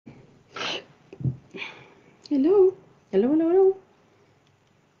Hello. Hello, hello, hello.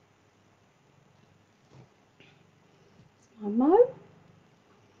 It's my Mo.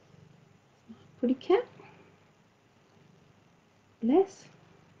 Pretty cat. Bless.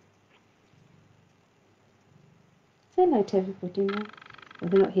 Say hello to everybody now. Well,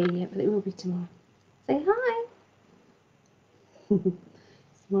 they're not here yet, but they will be tomorrow. Say hi.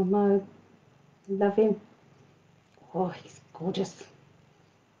 It's my Mo. Love him. Oh, he's gorgeous.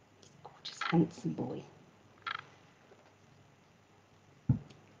 He's a gorgeous, handsome boy.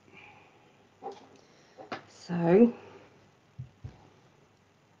 So,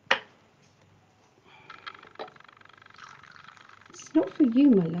 it's not for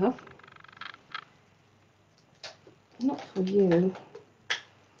you, my love. Not for you.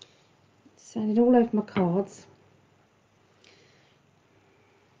 It's sounded all over my cards.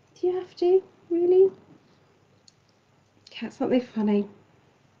 Do you have to? Really? Cats, aren't they funny?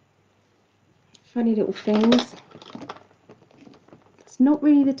 Funny little things. It's not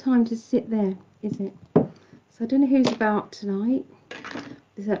really the time to sit there, is it? So I don't know who's about tonight.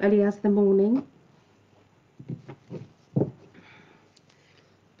 It's early as the morning.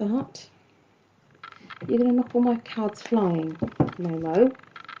 But you're going to knock all my cards flying, Momo.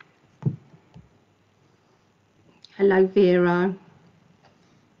 Hello, Vera.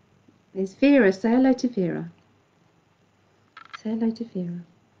 There's Vera. Say hello to Vera. Say hello to Vera.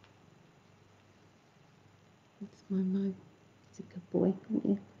 That's my Mo. He's a good boy, aren't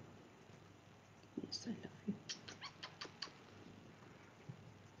you? Yes, I love you.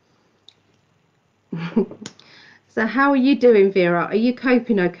 So how are you doing, Vera? Are you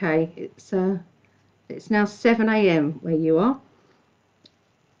coping okay? It's now 7 AM where you are.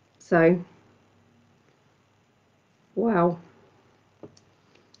 So, wow.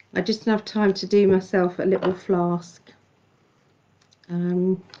 I just don't have time to do myself a little flask.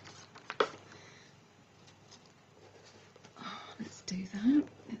 Let's do that.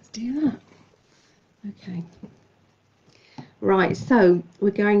 Let's do that. Okay. Right, so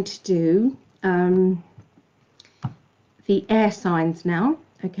we're going to do the air signs now.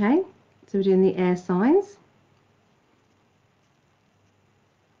 Okay, so we're doing the air signs.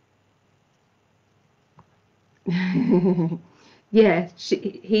 Yeah,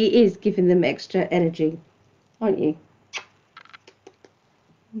 he is giving them extra energy, aren't you?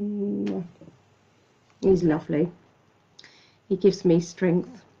 He's lovely. He gives me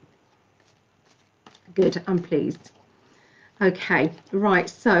strength. Good, I'm pleased. Okay, right,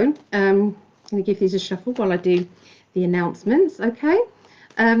 so I'm going to give these a shuffle while I do the announcements, okay?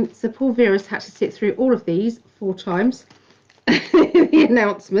 So poor Vera's had to sit through all of these 4 times, the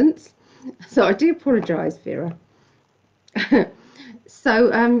announcements. So I do apologise, Vera.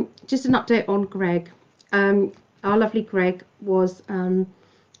 So just an update on Greg. Our lovely Greg was, the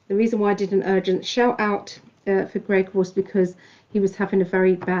reason why I did an urgent shout out for Greg was because he was having a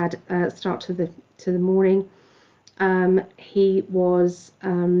very bad start to the morning. He was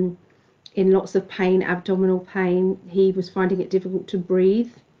in lots of pain, abdominal pain. He was finding it difficult to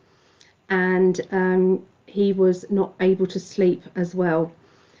breathe, and he was not able to sleep as well.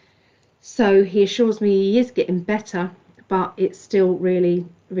 So he assures me he is getting better, but it's still really,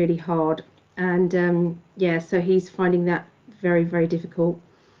 really hard. And yeah, so he's finding that very, very difficult.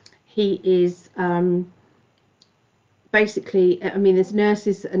 He is basically, I mean, there's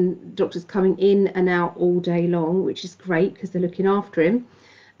nurses and doctors coming in and out all day long, which is great because they're looking after him.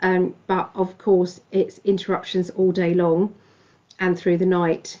 But of course, it's interruptions all day long and through the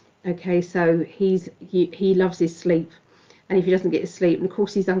night. Okay, so he loves his sleep, and if he doesn't get his sleep, and of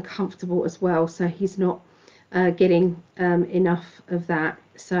course he's uncomfortable as well, so he's not getting enough of that.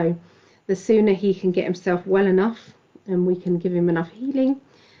 So the sooner he can get himself well enough and we can give him enough healing,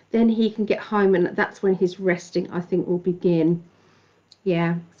 then he can get home, and that's when his resting, I think, will begin.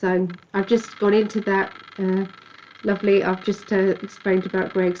 Yeah, so I've just gone into that. Lovely. I've just explained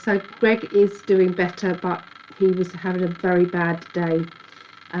about Greg. So Greg is doing better, but he was having a very bad day.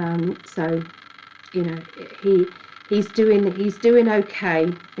 So you know, he's doing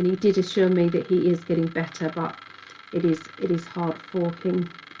okay, and he did assure me that he is getting better, but it is hard for him.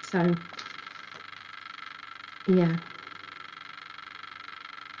 So yeah.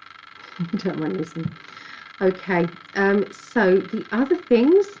 Don't mind listening. Okay, so the other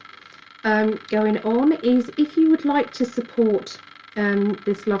things going on is, if you would like to support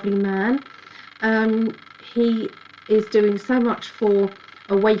this lovely man, he is doing so much for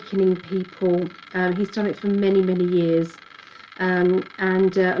awakening people. He's done it for many, many years, and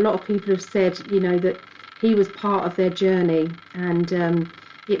a lot of people have said, you know, that he was part of their journey, and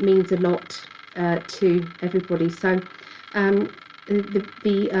it means a lot to everybody. So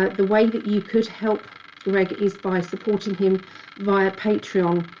the way that you could help Greg, is by supporting him via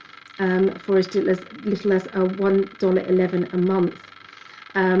Patreon for as little as a $1.11 a month,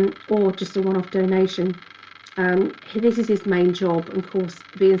 or just a one-off donation. This is his main job. Of course,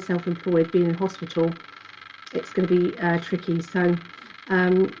 being self-employed, being in hospital, it's going to be tricky. So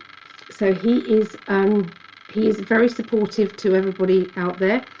he is very supportive to everybody out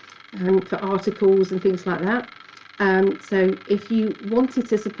there for articles and things like that. So if you wanted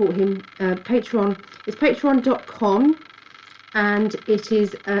to support him, Patreon is patreon.com, and it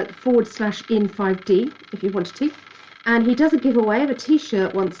is /in5D if you wanted to. And he does a giveaway of a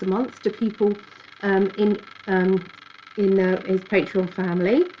t-shirt once a month to people in his Patreon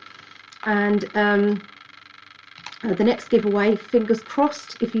family. And the next giveaway, fingers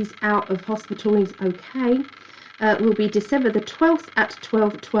crossed, if he's out of hospital, he's okay, will be December the 12th at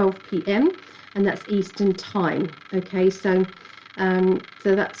 12:12 p.m. and that's Eastern time. Okay, so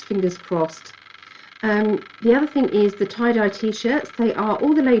that's fingers crossed. The other thing is the tie-dye t-shirts.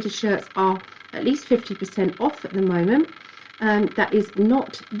 All the ladies' shirts are at least 50% off at the moment. That is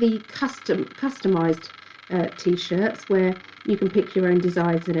not the customized t-shirts where you can pick your own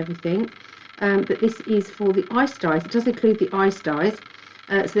designs and everything. But this is for the ice dyes. It does include the ice dyes.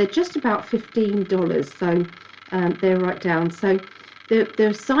 So they're just about $15. So they're right down. So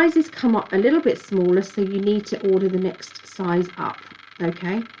the sizes come up a little bit smaller, so you need to order the next size up.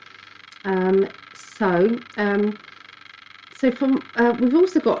 Okay. We've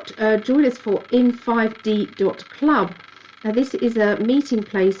also got join us for in5d.club. Now this is a meeting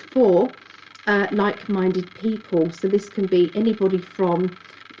place for like-minded people. So this can be anybody from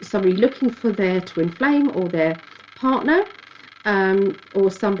somebody looking for their twin flame or their partner, or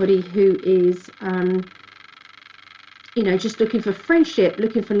somebody who is just looking for friendship,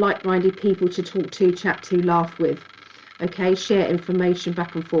 looking for like-minded people to talk to, chat to, laugh with. Okay, share information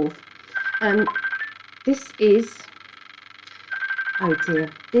back and forth. This is, oh dear,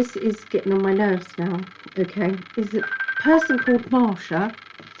 this is getting on my nerves now. Okay, there's a person called Marsha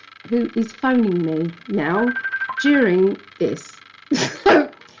who is phoning me now during this. So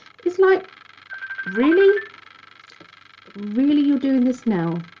it's like, really you're doing this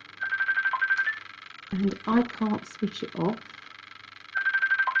now? And I can't switch it off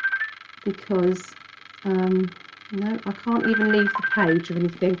because no, I can't even leave the page or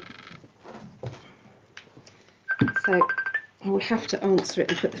anything. So I will have to answer it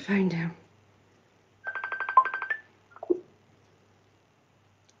and put the phone down.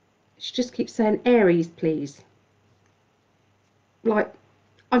 She just keeps saying, Aries, please. Like,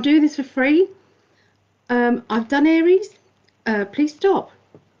 I'm doing this for free. I've done Aries. Please stop.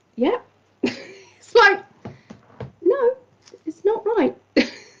 Yeah. It's like, no, it's not right.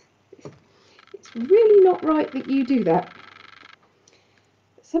 It's really not right that you do that.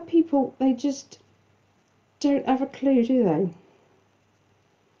 Some people, they just don't have a clue, do they?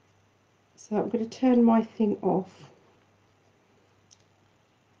 So I'm going to turn my thing off.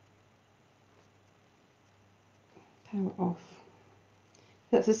 Power off.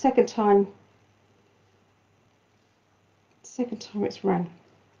 That's the second time it's run.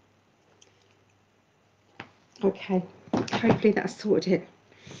 Okay, hopefully that's sorted it.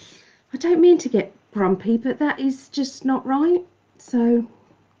 I don't mean to get grumpy, but that is just not right. So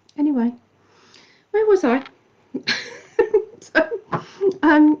anyway, where was I?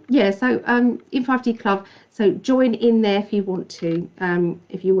 In 5D Club, so join in there if you want to,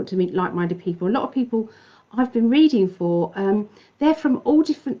 meet like-minded people. A lot of people I've been reading for, they're from all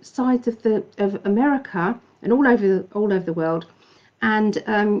different sides of America and all over the world, and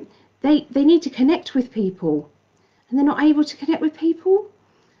they need to connect with people, and they're not able to connect with people.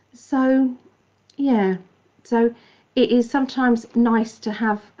 So yeah, so it is sometimes nice to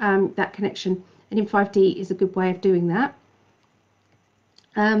have that connection, and in 5D is a good way of doing that.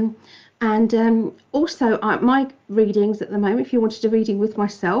 Also my readings at the moment, if you wanted a reading with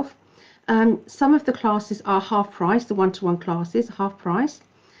myself, some of the classes are half price. The one-to-one classes are half price,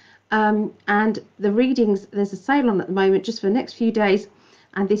 and the readings, there's a sale on at the moment just for the next few days,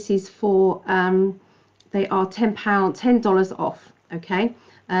 and this is for they are $10 off. Okay,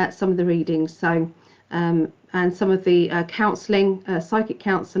 some of the readings. So and some of the counselling, psychic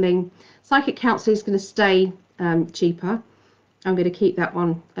counselling is going to stay cheaper. I'm going to keep that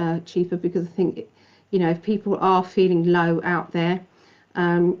one cheaper because I think, if people are feeling low out there,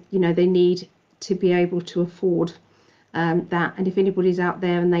 they need to be able to afford that. And if anybody's out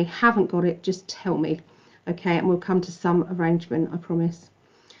there and they haven't got it, just tell me, okay, and we'll come to some arrangement, I promise.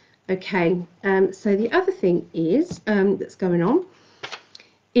 Okay, so the other thing is that's going on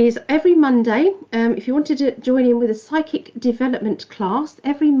is every Monday, if you wanted to join in with a psychic development class,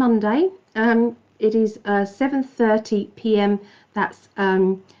 every Monday it is 7:30 p.m. That's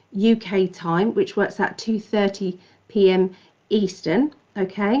UK time, which works out 2:30 p.m. Eastern.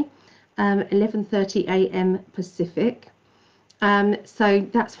 Okay, 11:30 a.m. Pacific. So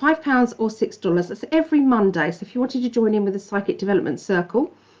that's £5 or $6. That's every Monday. So if you wanted to join in with the Psychic Development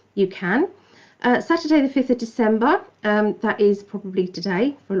Circle, you can. Saturday the 5th of December, that is probably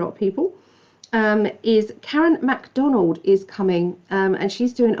today for a lot of people, is Karen MacDonald is coming, and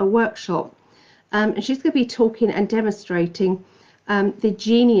she's doing a workshop, and she's going to be talking and demonstrating the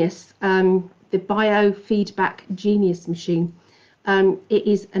Genius, the biofeedback Genius machine. It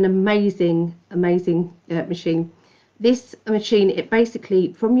is an amazing machine. This machine, it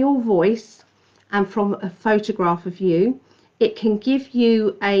basically, from your voice and from a photograph of you, it can give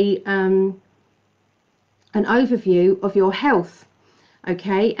you a an overview of your health,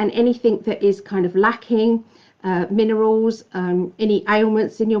 okay, and anything that is kind of lacking, minerals, any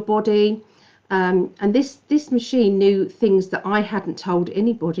ailments in your body, and this machine knew things that I hadn't told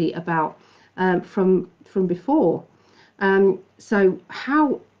anybody about from before. So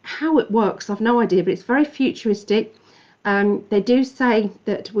how it works, I've no idea, but it's very futuristic. They do say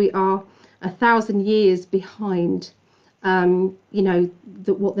that we are 1,000 years behind, you know,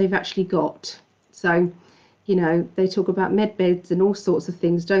 what they've actually got. So, you know, they talk about med beds and all sorts of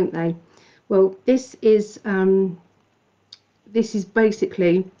things, don't they? Well, this is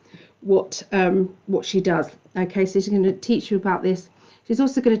basically what she does. Okay, so she's going to teach you about this. She's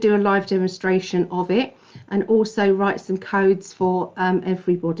also going to do a live demonstration of it and also write some codes for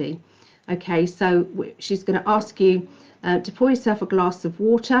everybody. Okay, so she's going to ask you to pour yourself a glass of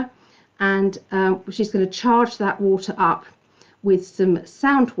water, and she's going to charge that water up with some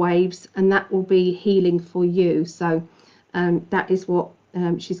sound waves, and that will be healing for you. So that is what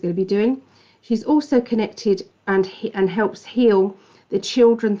she's going to be doing. She's also connected and helps heal the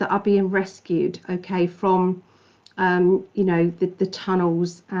children that are being rescued, okay, from you know, the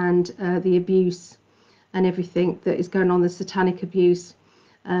tunnels and the abuse and everything that is going on, the satanic abuse.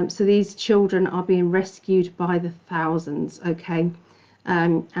 So these children are being rescued by the thousands, okay,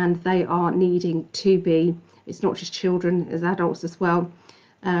 and they are needing to be, it's not just children, as adults as well.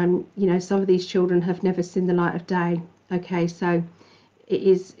 You know, some of these children have never seen the light of day, okay, so it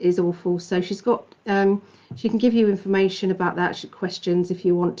is awful. So she's got, she can give you information about that, questions if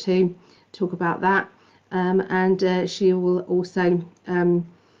you want to talk about that, and she will also,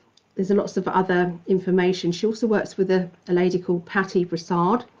 there's lots of other information. She also works with a lady called Patty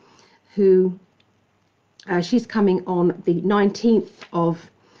Brassard, who she's coming on the 19th of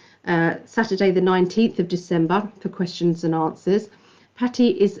Saturday the 19th of December for questions and answers. Patty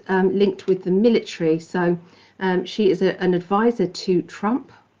is linked with the military, so she is an advisor to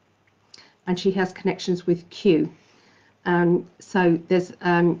Trump, and she has connections with Q. So there's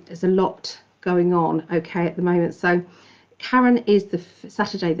a lot going on, okay, at the moment. So Karen is the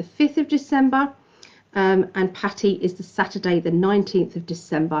Saturday the 5th of December, and Patty is the Saturday the 19th of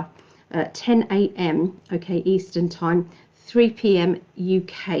December, 10 a.m. okay, Eastern time, 3 p.m.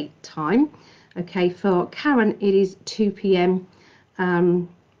 UK time. Okay, for Karen it is 2 p.m. And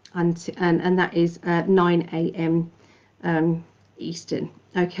that is 9 a.m. Eastern.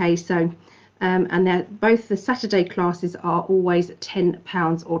 Okay, so and both the Saturday classes are always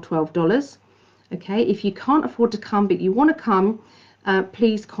 £10 or $12. Okay, if you can't afford to come but you want to come,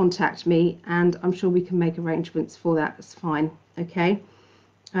 please contact me, and I'm sure we can make arrangements for that. It's fine. Okay,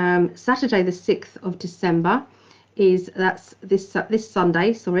 Saturday the 6th of December is, that's this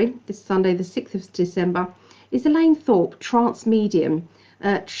Sunday, sorry, this Sunday the 6th of December, is Elaine Thorpe, trance medium.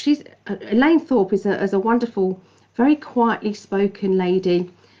 Elaine Thorpe is a wonderful, very quietly spoken lady,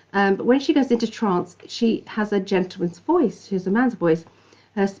 but when she goes into trance, she has a gentleman's voice. She has a man's voice,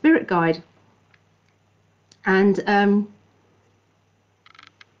 her spirit guide. And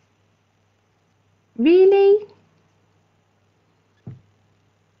really,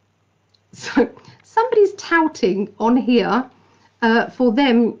 so somebody's touting on here for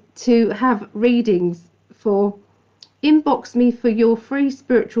them to have readings for, inbox me for your free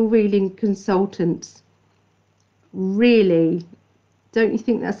spiritual reading consultants. Really, don't you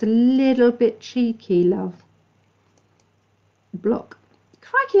think that's a little bit cheeky, love? Block.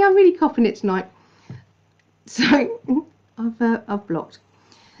 Crikey, I'm really coughing it tonight. So I've blocked.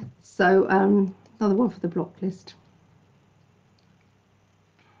 So another one for the block list.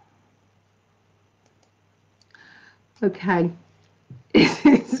 Okay,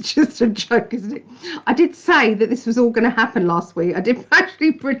 it's just a joke, isn't it? I did say that this was all going to happen last week. I did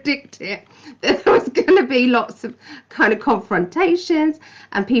actually predict it, that there was going to be lots of kind of confrontations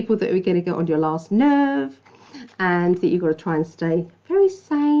and people that were going to get on your last nerve, and that you've got to try and stay very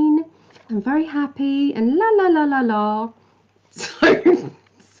sane I'm very happy and la la la la la. So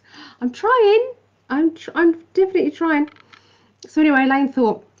I'm trying. I'm definitely trying. So anyway, Elaine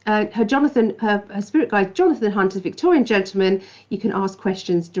thought her spirit guide, Jonathan Hunt, is a Victorian gentleman. You can ask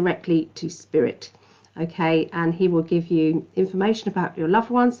questions directly to spirit, okay, and he will give you information about your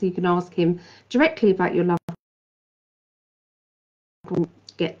loved ones. So you can ask him directly about your loved ones,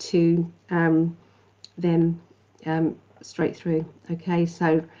 get to them straight through. Okay,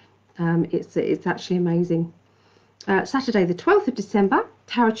 so it's actually amazing. Saturday the 12th of December,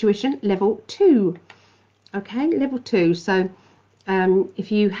 Tarot Tuition level 2. Okay, level 2. So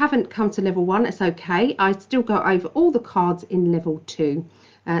if you haven't come to level 1, it's okay. I still go over all the cards in level 2.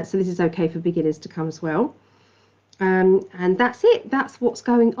 So this is okay for beginners to come as well. And that's it. That's what's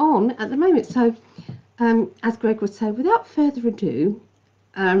going on at the moment. So as Greg would say, without further ado,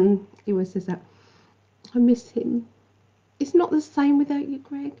 he always says that, I miss him. It's not the same without you,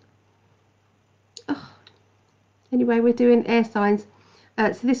 Greg. Oh. Anyway, we're doing air signs.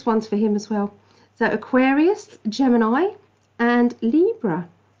 So this one's for him as well. So Aquarius, Gemini, and Libra.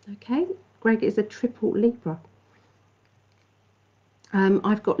 Okay, Greg is a triple Libra.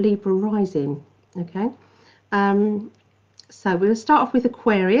 I've got Libra rising. Okay, so we'll start off with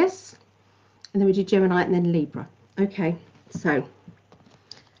Aquarius, and then we do Gemini and then Libra. Okay, so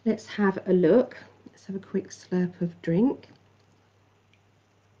let's have a look. Let's have a quick slurp of drink.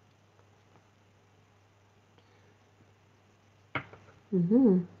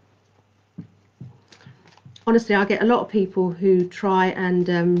 Honestly, I get a lot of people who try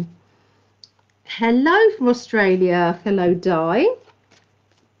and hello from Australia, hello Di,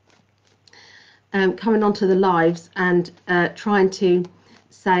 coming onto the lives and trying to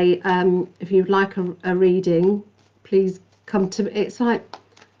say if you'd like a reading, please come to me. It's like,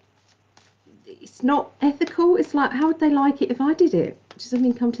 it's not ethical. It's like, how would they like it if I did it? Just, I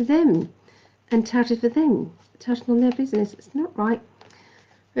mean, come to them and tout it for them, touching on their business. It's not right.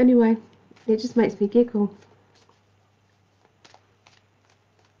 Anyway, it just makes me giggle.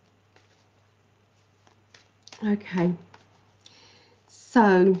 Okay,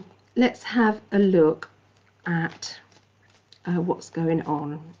 so let's have a look at what's going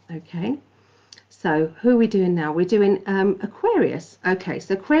on. Okay, so who are we doing now? We're doing Aquarius. Okay,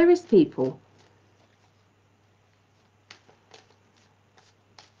 so Aquarius people.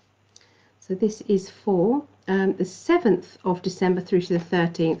 So this is for the 7th of December through to the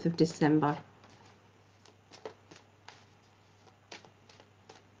 13th of December.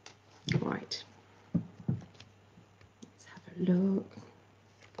 Right. Let's have a look.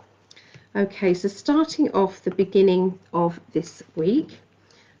 Okay, so starting off the beginning of this week,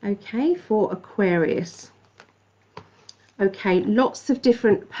 okay, for Aquarius. Okay, lots of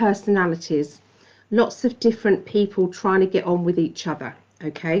different personalities, lots of different people trying to get on with each other.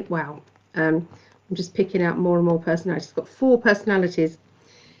 Okay, wow. I'm just picking out more and more personalities. It's got 4 personalities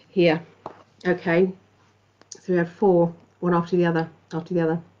here. Okay, so we have 4, one after the other, after the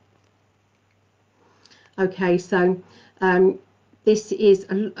other. Okay, so this is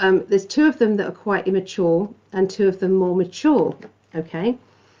there's 2 of them that are quite immature and 2 of them more mature. Okay,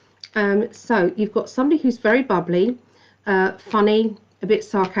 so you've got somebody who's very bubbly, funny, a bit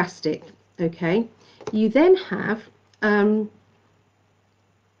sarcastic. Okay, you then have a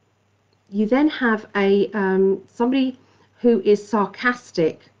somebody who is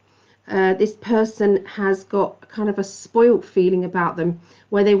sarcastic. This person has got kind of a spoilt feeling about them,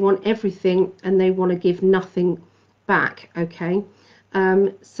 where they want everything and they want to give nothing back. Okay,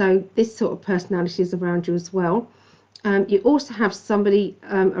 so this sort of personality is around you as well. You also have somebody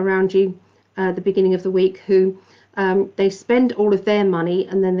around you at the beginning of the week who they spend all of their money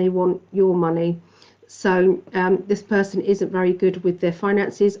and then they want your money. So this person isn't very good with their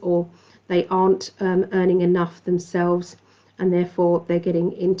finances, or they aren't earning enough themselves, and therefore they're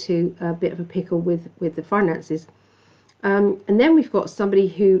getting into a bit of a pickle with the finances. And then we've got somebody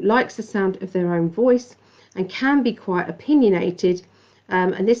who likes the sound of their own voice and can be quite opinionated,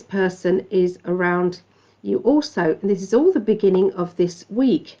 and this person is around you also, and this is all the beginning of this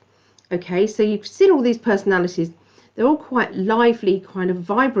week. Okay, so you've seen all these personalities. They're all quite lively, kind of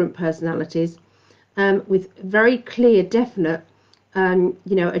vibrant personalities, with very clear, definite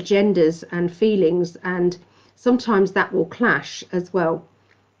agendas and feelings, and sometimes that will clash as well.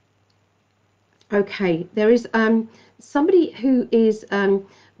 Okay, there is somebody who is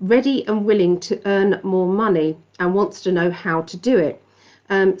ready and willing to earn more money and wants to know how to do it.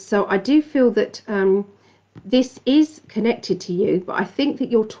 So I do feel that this is connected to you, but I think that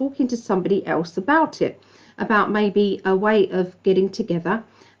you're talking to somebody else about it, about maybe a way of getting together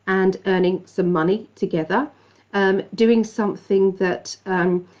and earning some money together, doing something that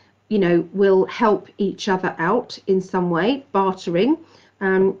you know, will help each other out in some way, bartering,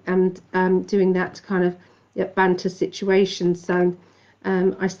 and doing that kind of banter situation. So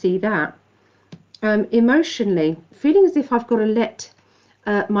I see that. Emotionally, feeling as if I've got to let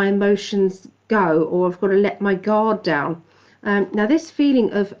my emotions go, or I've got to let my guard down. Now this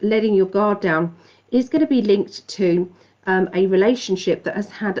feeling of letting your guard down is going to be linked to a relationship that has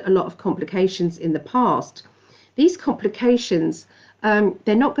had a lot of complications in the past. These complications,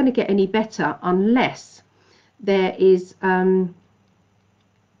 they're not going to get any better unless there is a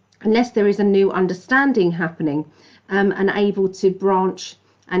new understanding happening, and able to branch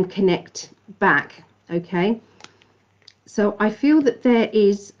and connect back. Okay, so I feel that there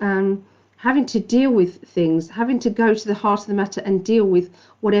is having to deal with things, having to go to the heart of the matter and deal with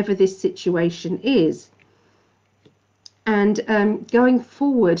whatever this situation is. And going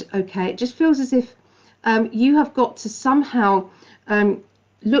forward, okay, it just feels as if you have got to somehow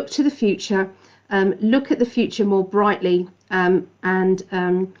look to the future, look at the future more brightly, and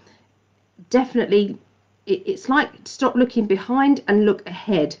definitely it's like stop looking behind and look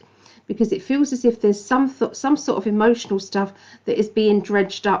ahead, because it feels as if there's some sort of emotional stuff that is being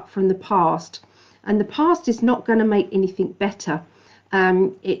dredged up from the past, and the past is not going to make anything better.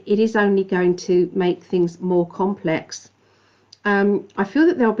 It is only going to make things more complex. I feel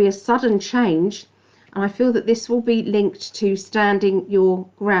that there'll be a sudden change, and I feel that this will be linked to standing your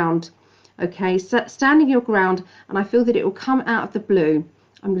ground. Okay, so standing your ground, and I feel that it will come out of the blue.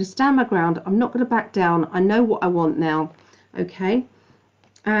 I'm going to stand my ground. I'm not going to back down. I know what I want now. Okay,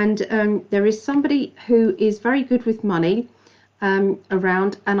 and there is somebody who is very good with money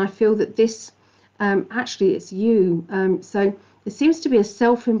around, and I feel that this actually it's you. So there seems to be a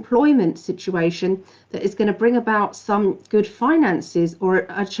self-employment situation that is going to bring about some good finances, or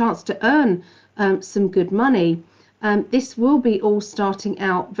a chance to earn some good money. This will be all starting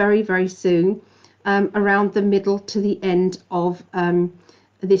out very, very soon, around the middle to the end of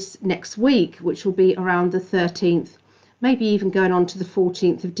this next week, which will be around the 13th, maybe even going on to the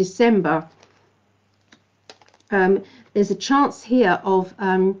 14th of December. There's a chance here of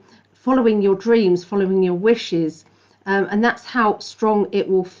following your dreams, following your wishes, and that's how strong it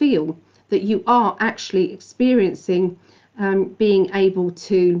will feel, that you are actually experiencing being able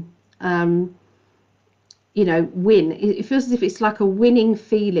to you know, win. It feels as if it's like a winning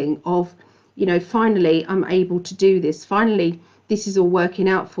feeling of, you know, finally I'm able to do this, finally this is all working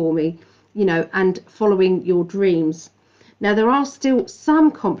out for me, you know, and following your dreams. Now there are still some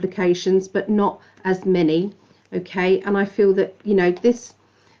complications, but not as many. Okay, and I feel that, you know, this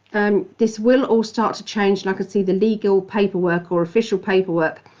will all start to change, and I can see the legal paperwork or official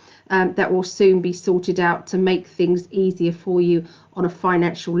paperwork that will soon be sorted out to make things easier for you on a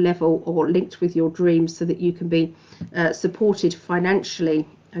financial level, or linked with your dreams, so that you can be supported financially.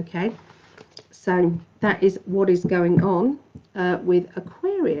 Okay, so that is what is going on with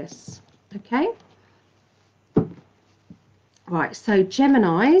Aquarius. Okay, right, so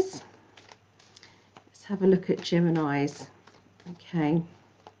Geminis, let's have a look at Geminis. Okay,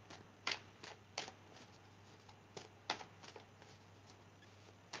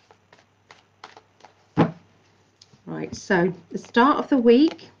 right, so the start of the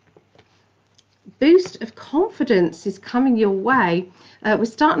week, boost of confidence is coming your way. We're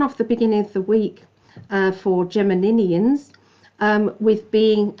starting off the beginning of the week for Geminians with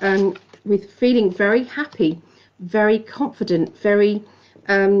being with feeling very happy, very confident, very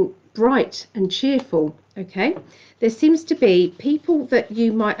bright and cheerful. Okay, there seems to be people that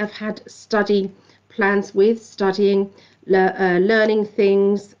you might have had study plans with, studying, learning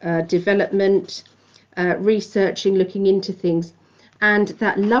things, development, researching, looking into things, and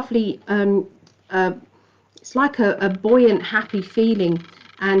that lovely it's like a buoyant, happy feeling,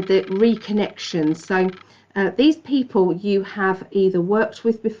 and the reconnection. So these people you have either worked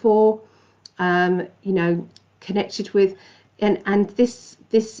with before, you know, connected with, and this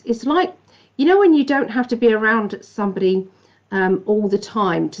is like, you know, when you don't have to be around somebody all the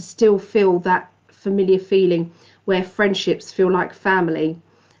time to still feel that familiar feeling, where friendships feel like family,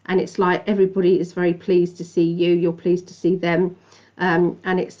 and it's like everybody is very pleased to see you, you're pleased to see them,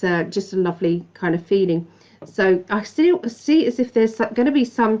 and it's just a lovely kind of feeling. So I still see as if there's going to be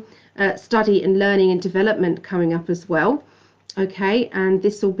some study and learning and development coming up as well. Okay, and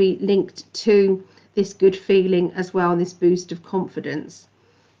this will be linked to this good feeling as well, this boost of confidence.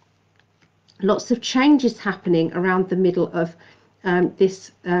 Lots of changes happening around the middle of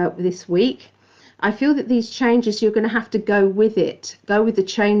this week. I feel that these changes, you're going to have to go with it, go with the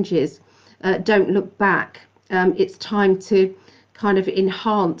changes. Don't look back. It's time to kind of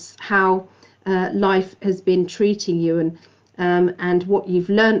enhance how life has been treating you, and what you've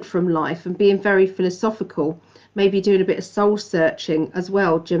learnt from life, and being very philosophical, maybe doing a bit of soul searching as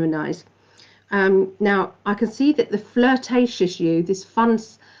well, Geminis. Now, I can see that the flirtatious you, this fun,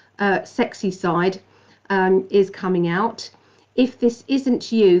 sexy side, is coming out. If this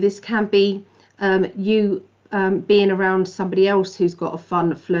isn't you, this can be you being around somebody else who's got a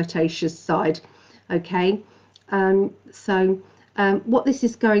fun, flirtatious side. Okay, what this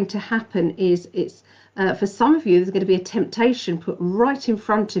is going to happen is it's for some of you, there's going to be a temptation put right in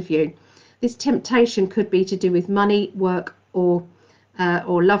front of you. This temptation could be to do with money, work, or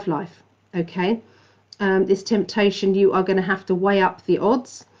love life. Okay, this temptation, you are going to have to weigh up the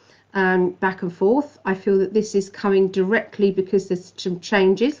odds back and forth. I feel that this is coming directly because there's some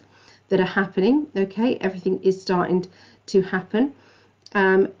changes that are happening. Okay, everything is starting to happen,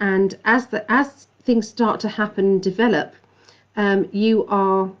 and as things start to happen and develop,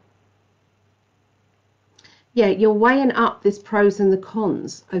 you're weighing up this pros and the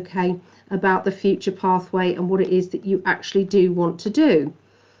cons, okay, about the future pathway and what it is that you actually do want to do.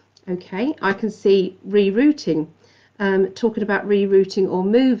 Okay, I can see rerouting, talking about rerouting or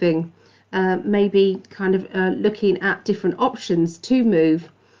moving, maybe kind of looking at different options to move.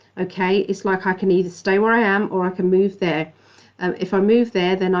 Okay, it's like I can either stay where I am or I can move there. If I move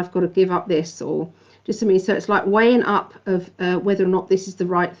there, then I've got to give up this, or just me. So it's like weighing up of whether or not this is the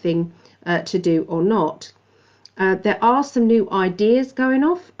right thing to do or not. There are some new ideas going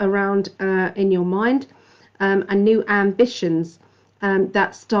off around in your mind, and new ambitions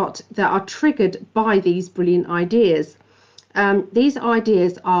that are triggered by these brilliant ideas. These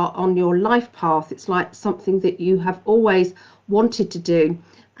ideas are on your life path. It's like something that you have always wanted to do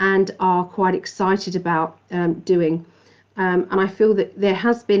and are quite excited about doing. And I feel that there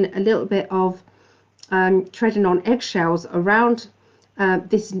has been a little bit of treading on eggshells around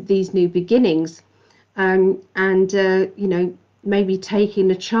these new beginnings, and you know, maybe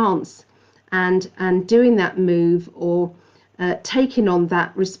taking a chance and doing that move, or taking on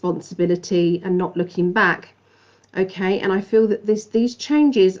that responsibility and not looking back. Okay, and I feel that these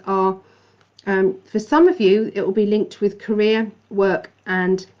changes are, for some of you, it will be linked with career, work,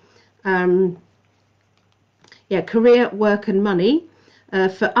 and career, work, and money.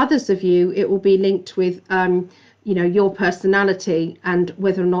 For others of you, it will be linked with you know, your personality and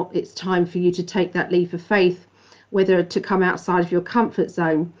whether or not it's time for you to take that leap of faith, whether to come outside of your comfort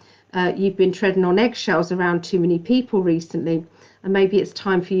zone. You've been treading on eggshells around too many people recently, and maybe it's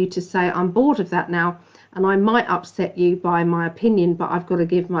time for you to say, I'm bored of that now, and I might upset you by my opinion, but I've got to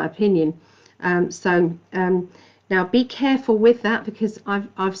give my opinion. Now be careful with that, because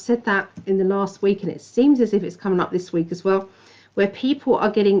I've said that in the last week, and it seems as if it's coming up this week as well, where people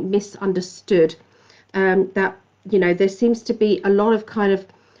are getting misunderstood. That, you know, there seems to be a lot of kind of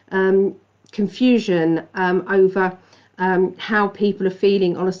confusion over how people are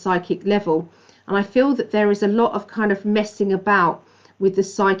feeling on a psychic level, and I feel that there is a lot of kind of messing about with the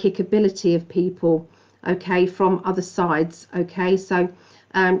psychic ability of people, okay, from other sides. Okay, so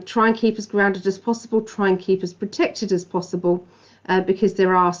try and keep as grounded as possible, try and keep as protected as possible, because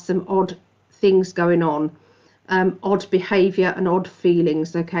there are some odd things going on, odd behavior and odd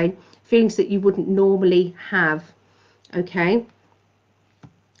feelings, okay, feelings that you wouldn't normally have. Okay,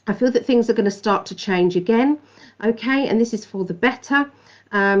 I feel that things are going to start to change again. Okay, and this is for the better,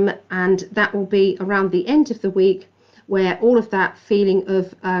 and that will be around the end of the week, where all of that feeling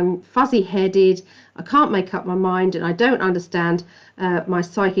of fuzzy-headed, I can't make up my mind, and I don't understand my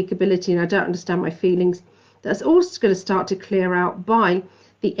psychic ability, and I don't understand my feelings, that's also going to start to clear out by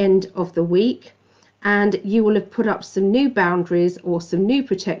the end of the week, and you will have put up some new boundaries or some new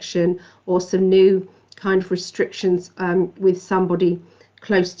protection or some new kind of restrictions with somebody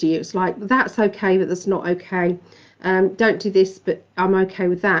close to you. It's like, that's okay, but that's not okay. Don't do this, but I'm okay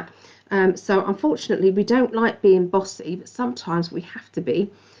with that. So unfortunately, we don't like being bossy, but sometimes we have to be,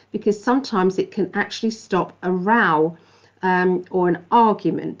 because sometimes it can actually stop a row or an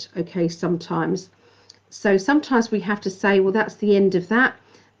argument. Okay, sometimes. So sometimes we have to say, well, that's the end of that.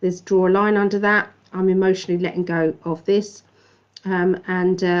 Let's draw a line under that. I'm emotionally letting go of this, and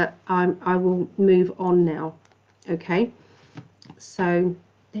I will move on now. Okay, so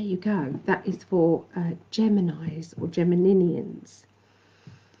there you go. That is for Geminis or Geminians.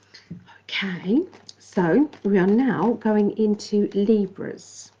 Okay, so we are now going into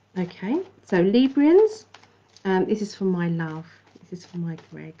Libras. Okay, so Librians, this is for my love. This is for my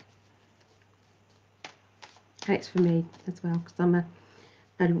Greg. And it's for me as well, because I'm a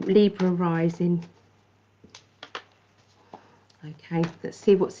Libra rising. Okay, let's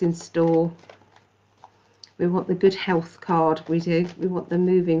see what's in store. We want the good health card, we do. We want the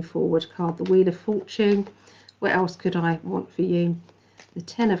moving forward card, the Wheel of Fortune, What else could I want for you? The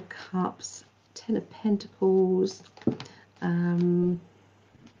Ten of Cups, Ten of Pentacles.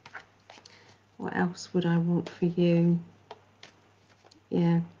 What else would I want for you?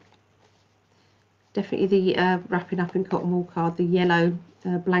 Yeah, definitely the wrapping up in cotton wool card, the yellow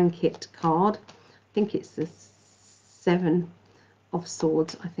blanket card. I think it's the Seven of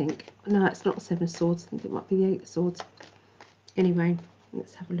Swords, I think. No, it's not Seven of Swords. I think it might be the Eight of Swords. Anyway,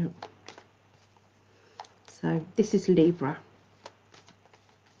 let's have a look. So this is Libra.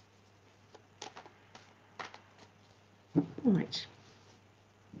 Right.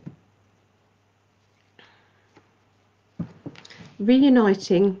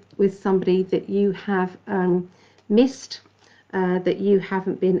 Reuniting with somebody that you have missed, that you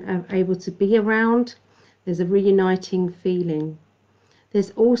haven't been able to be around. There's a reuniting feeling. There's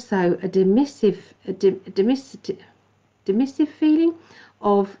also a dismissive feeling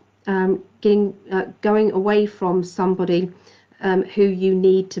of going away from somebody who you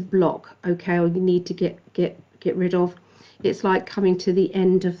need to block, okay, or you need to get rid of. It's like coming to the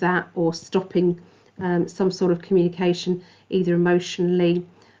end of that, or stopping some sort of communication, either emotionally.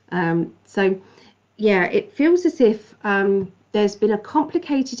 So yeah, it feels as if there's been a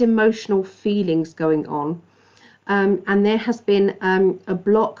complicated emotional feelings going on, and there has been a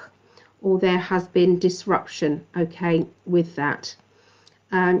block, or there has been disruption, okay, with that.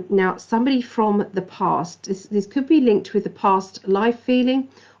 Now, somebody from the past, this could be linked with the past life feeling,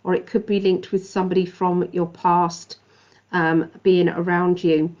 or it could be linked with somebody from your past being around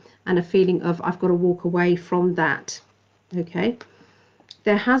you, and a feeling of, I've got to walk away from that. Okay,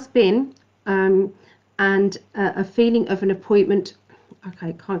 there has been a feeling of an appointment.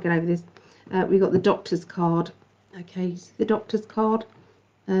 Okay, can't get over this. We got the Doctor's card. Okay, see the Doctor's card.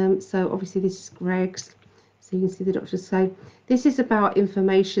 So obviously this is Greg's. So you can see the Doctor. So this is about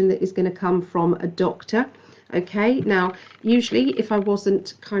information that is going to come from a doctor. Okay, now usually if I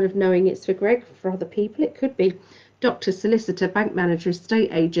wasn't kind of knowing it's for Greg, for other people it could be doctor, solicitor, bank manager,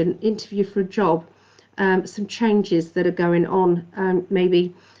 estate agent, interview for a job, some changes that are going on,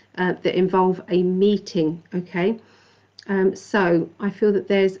 maybe that involve a meeting. Okay, so I feel that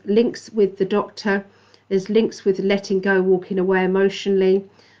there's links with the doctor, there's links with letting go, walking away emotionally,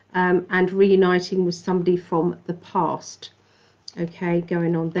 and reuniting with somebody from the past. Okay,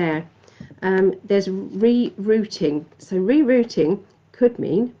 going on there. There's rerouting. So rerouting could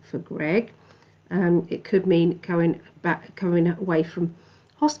mean, for Greg, it could mean going away from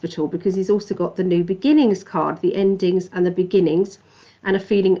hospital, because he's also got the new beginnings card, the endings and the beginnings, and a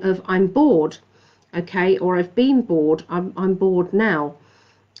feeling of I'm bored, okay, or I've been bored, I'm bored now.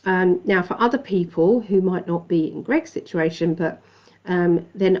 Now for other people who might not be in Greg's situation, but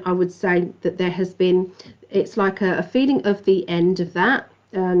then I would say that there has been, it's like a feeling of the end of that,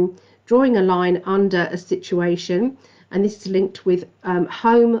 drawing a line under a situation, and this is linked with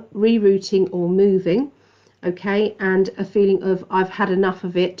home, rerouting or moving, okay, and a feeling of I've had enough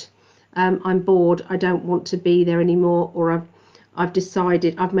of it, I'm bored, I don't want to be there anymore, or I've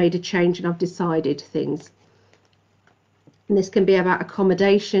decided, I've made a change and I've decided things. And this can be about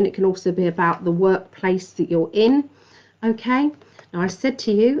accommodation, it can also be about the workplace that you're in, okay. Now I said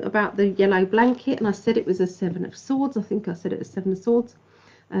to you about the yellow blanket, and I said it was a Seven of Swords. I think I said it was Seven of Swords.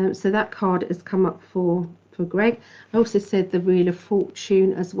 So that card has come up for Greg. I also said the Wheel of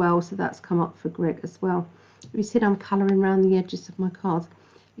Fortune as well, so that's come up for Greg as well. You see I'm colouring around the edges of my cards.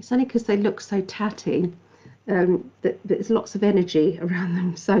 It's only because they look so tatty that there's lots of energy around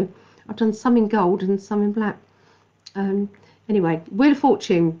them. So I've done some in gold and some in black. Anyway, Wheel of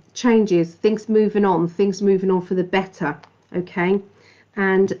Fortune, changes, things moving on for the better. Okay,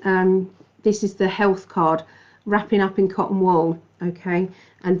 and this is the health card, wrapping up in cotton wool. Okay,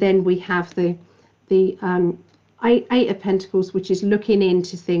 and then we have the Eight of Pentacles, which is looking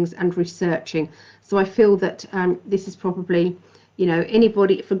into things and researching. So I feel that this is probably, you know,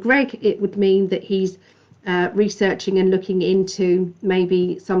 anybody, for Greg it would mean that he's researching and looking into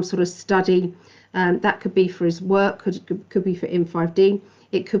maybe some sort of study. That could be for his work, could be for M5D.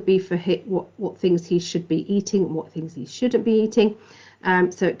 It could be for what things he should be eating and what things he shouldn't be eating.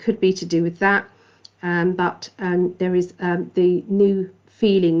 So it could be to do with that. But there is the new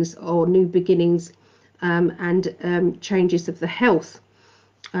feelings or new beginnings and changes of the health.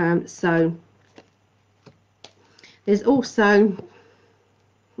 So there's also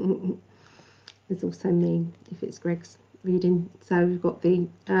me, if it's Greg's reading. So we've got the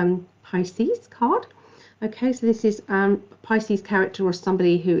Pisces card. Okay, so this is Pisces character, or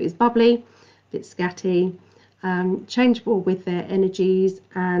somebody who is bubbly, a bit scatty, changeable with their energies,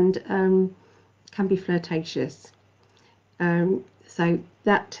 and can be flirtatious. So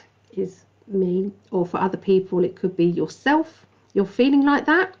that is me, or for other people it could be yourself. You're feeling like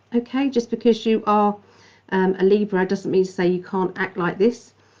that, okay? Just because you are a Libra doesn't mean to say you can't act like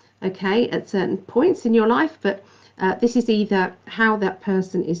this, okay, at certain points in your life. But this is either how that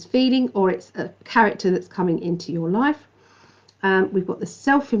person is feeling, or it's a character that's coming into your life. We've got the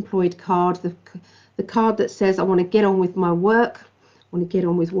self-employed card, the card that says I want to get on with my work, I want to get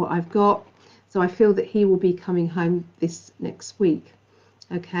on with what I've got. So I feel that he will be coming home this next week,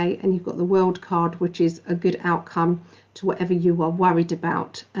 okay? And you've got the World card, which is a good outcome to whatever you are worried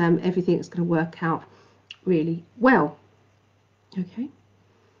about. Everything is going to work out really well, okay?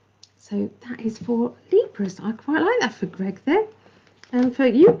 So that is for Libras. I quite like that for Greg there. And for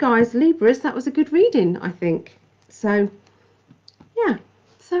you guys, Libras, that was a good reading, I think. So yeah,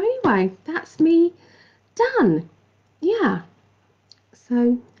 so anyway, that's me done. Yeah,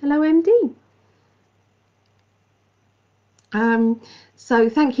 so hello MD. So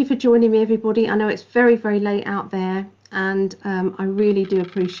thank you for joining me, everybody. I know it's very, very late out there, and I really do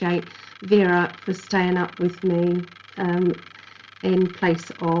appreciate Vera for staying up with me in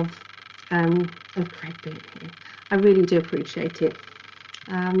place of Craig being here. I really do appreciate it.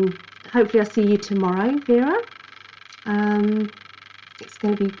 Hopefully I'll see you tomorrow, Vera. It's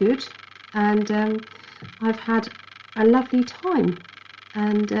going to be good, and I've had a lovely time,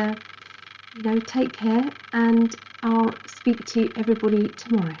 and you know, take care, and I'll speak to everybody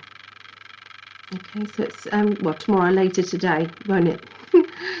tomorrow. Okay, so it's well, tomorrow, later today, won't it?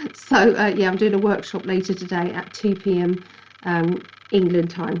 So yeah, I'm doing a workshop later today at 2 p.m.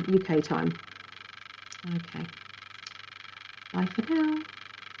 England time, UK time. Okay, bye for now.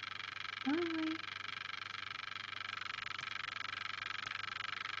 Bye.